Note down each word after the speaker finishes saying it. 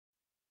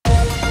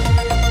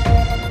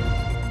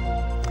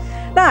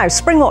Now,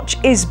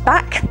 Springwatch is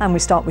back, and we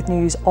start with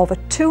news of a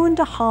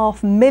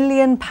 £2.5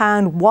 million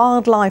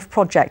wildlife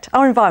project.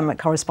 Our environment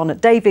correspondent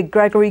David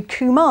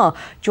Gregory-Kumar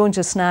joins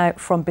us now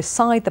from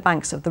beside the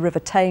banks of the River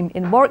Tame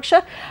in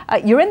Warwickshire.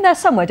 You're in there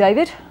somewhere,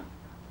 David.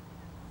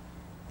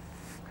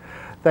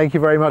 Thank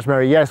you very much,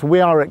 Mary. Yes, we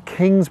are at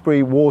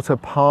Kingsbury Water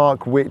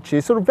Park, which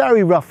is sort of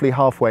very roughly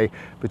halfway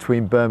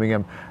between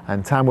Birmingham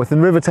and Tamworth.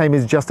 And River Tame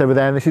is just over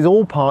there, and this is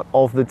all part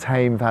of the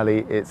Tame Valley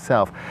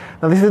itself.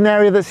 Now, this is an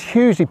area that's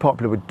hugely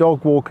popular with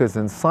dog walkers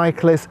and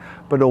cyclists,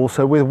 but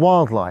also with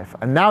wildlife.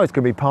 And now it's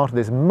going to be part of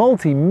this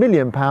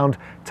multi-million-pound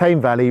Tame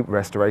Valley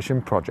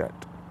restoration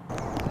project.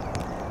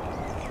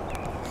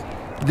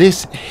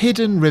 This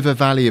hidden river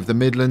valley of the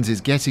Midlands is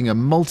getting a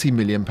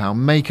multi-million-pound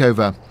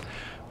makeover.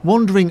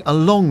 Wandering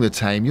along the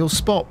Tame, you'll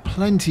spot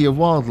plenty of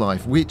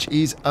wildlife, which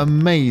is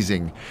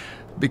amazing.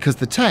 Because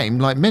the Tame,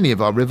 like many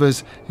of our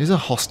rivers, is a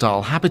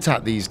hostile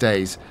habitat these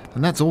days,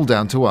 and that's all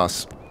down to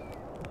us.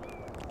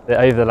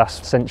 Over the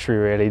last century,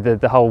 really,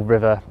 the whole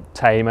River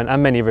Tame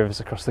and many rivers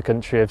across the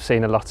country have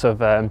seen a lot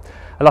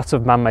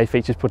of man-made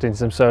features put into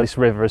them. So this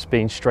river has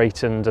been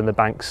straightened and the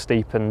banks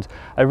steepened,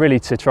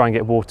 really to try and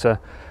get water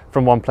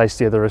from one place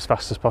to the other as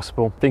fast as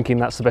possible, thinking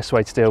that's the best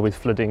way to deal with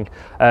flooding.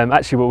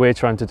 Actually, what we're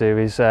trying to do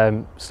is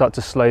start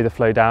to slow the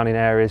flow down in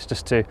areas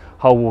just to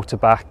hold water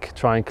back,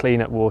 try and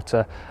clean up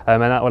water,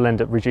 and that will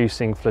end up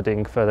reducing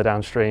flooding further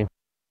downstream.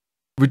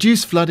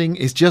 Reduced flooding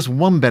is just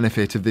one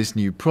benefit of this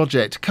new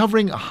project,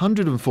 covering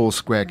 104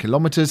 square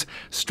kilometres,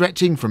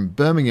 stretching from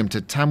Birmingham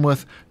to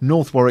Tamworth,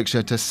 North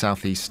Warwickshire to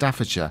South East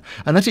Staffordshire.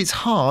 And at its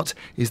heart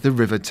is the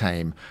River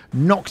Tame,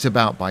 knocked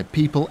about by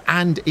people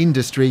and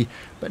industry,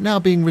 but now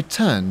being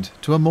returned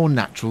to a more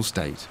natural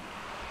state.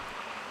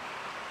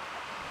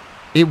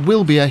 It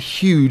will be a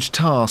huge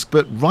task,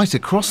 but right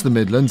across the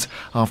Midlands,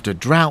 after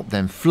drought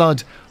then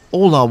flood,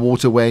 all our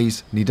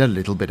waterways need a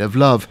little bit of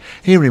love.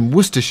 Here in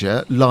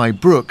Worcestershire, Lye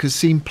Brook has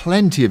seen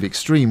plenty of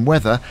extreme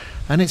weather,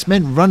 and it's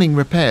meant running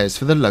repairs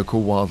for the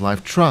local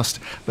wildlife trust,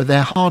 but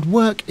their hard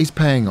work is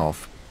paying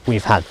off.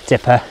 We've had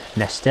dipper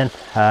nesting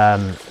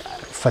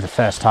for the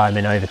first time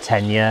in over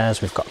 10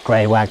 years. We've got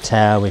grey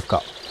wagtail, we've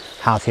got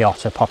healthy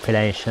otter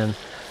population.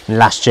 And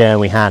last year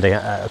we had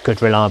a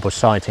good reliable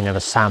sighting of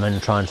a salmon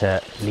trying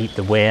to leap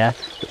the weir,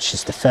 which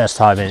is the first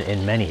time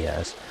in many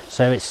years.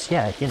 So it's,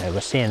 yeah, you know,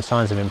 we're seeing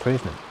signs of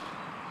improvement.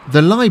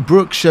 The Lye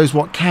Brook shows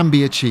what can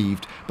be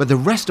achieved, but the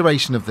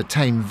restoration of the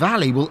Tame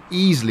Valley will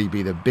easily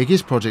be the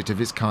biggest project of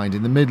its kind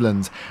in the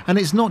Midlands. And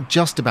it's not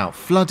just about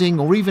flooding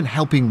or even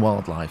helping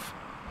wildlife.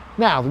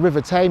 Now, the River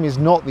Tame is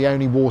not the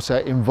only water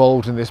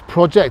involved in this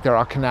project. There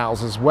are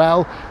canals as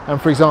well. And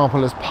for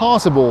example, as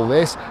part of all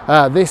this,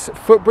 this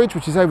footbridge,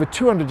 which is over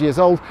 200 years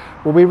old,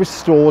 will be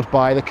restored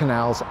by the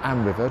Canals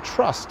and River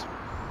Trust.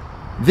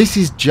 This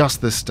is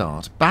just the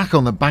start. Back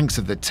on the banks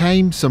of the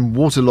Tame, some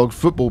waterlogged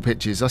football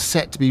pitches are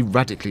set to be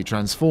radically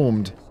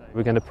transformed.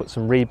 We're going to put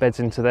some reed beds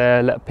into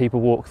there, let people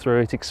walk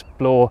through it,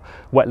 explore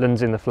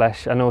wetlands in the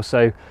flesh, and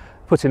also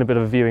put in a bit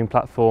of a viewing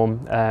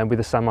platform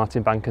with a San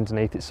Martin bank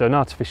underneath it. So an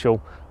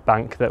artificial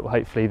bank that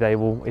hopefully they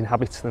will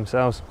inhabit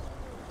themselves.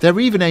 They're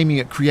even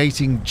aiming at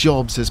creating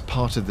jobs as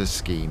part of the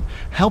scheme.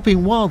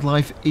 Helping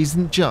wildlife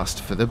isn't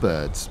just for the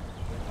birds.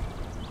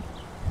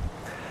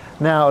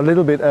 Now, a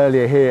little bit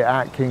earlier here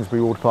at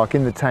Kingsbury Water Park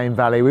in the Tame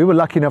Valley, we were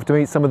lucky enough to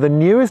meet some of the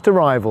newest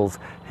arrivals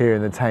here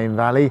in the Tame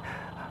Valley.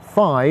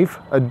 5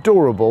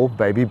 adorable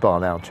baby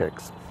barn owl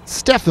chicks.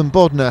 Stefan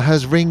Bodner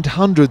has ringed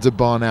hundreds of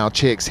barn owl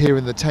chicks here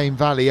in the Tame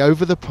Valley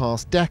over the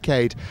past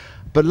decade.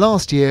 But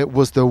last year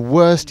was the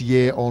worst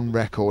year on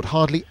record.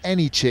 Hardly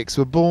any chicks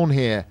were born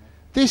here.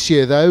 This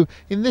year, though,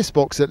 in this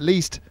box at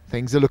least,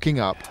 things are looking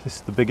up. This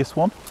is the biggest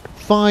one.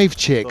 5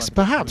 chicks,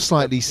 perhaps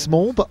slightly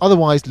small, but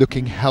otherwise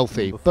looking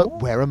healthy.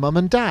 But where are mum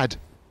and dad?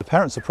 The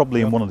parents are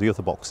probably in one of the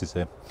other boxes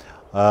here.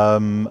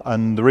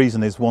 And the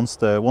reason is once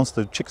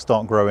the chicks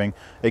start growing,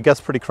 it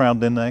gets pretty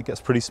crowded in there, it gets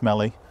pretty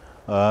smelly,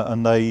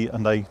 and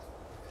they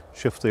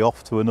shift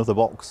off to another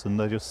box, and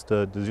they just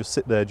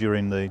sit there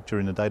during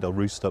the day. They'll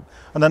roost up,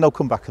 and then they'll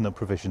come back and they'll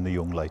provision the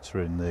young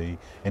later in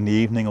the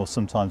evening or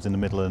sometimes in the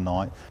middle of the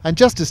night. And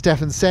just as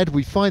Stefan said,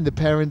 we find the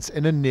parents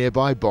in a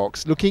nearby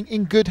box looking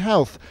in good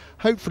health.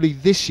 Hopefully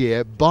this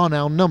year barn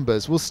owl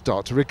numbers will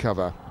start to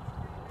recover.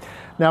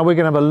 Now, we're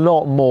going to have a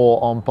lot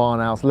more on barn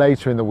owls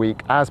later in the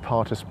week as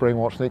part of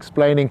Springwatch, and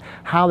explaining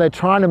how they're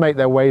trying to make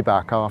their way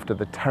back after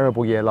the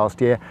terrible year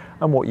last year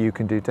and what you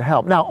can do to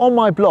help. Now, on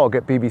my blog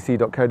at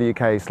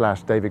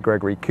bbc.co.uk/David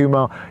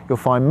Gregory-Kumar, you'll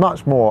find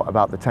much more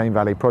about the Tame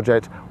Valley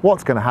project,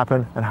 what's going to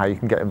happen and how you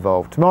can get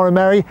involved. Tomorrow,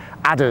 Mary,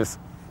 adders.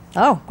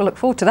 Oh, we'll look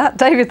forward to that.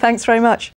 David, thanks very much.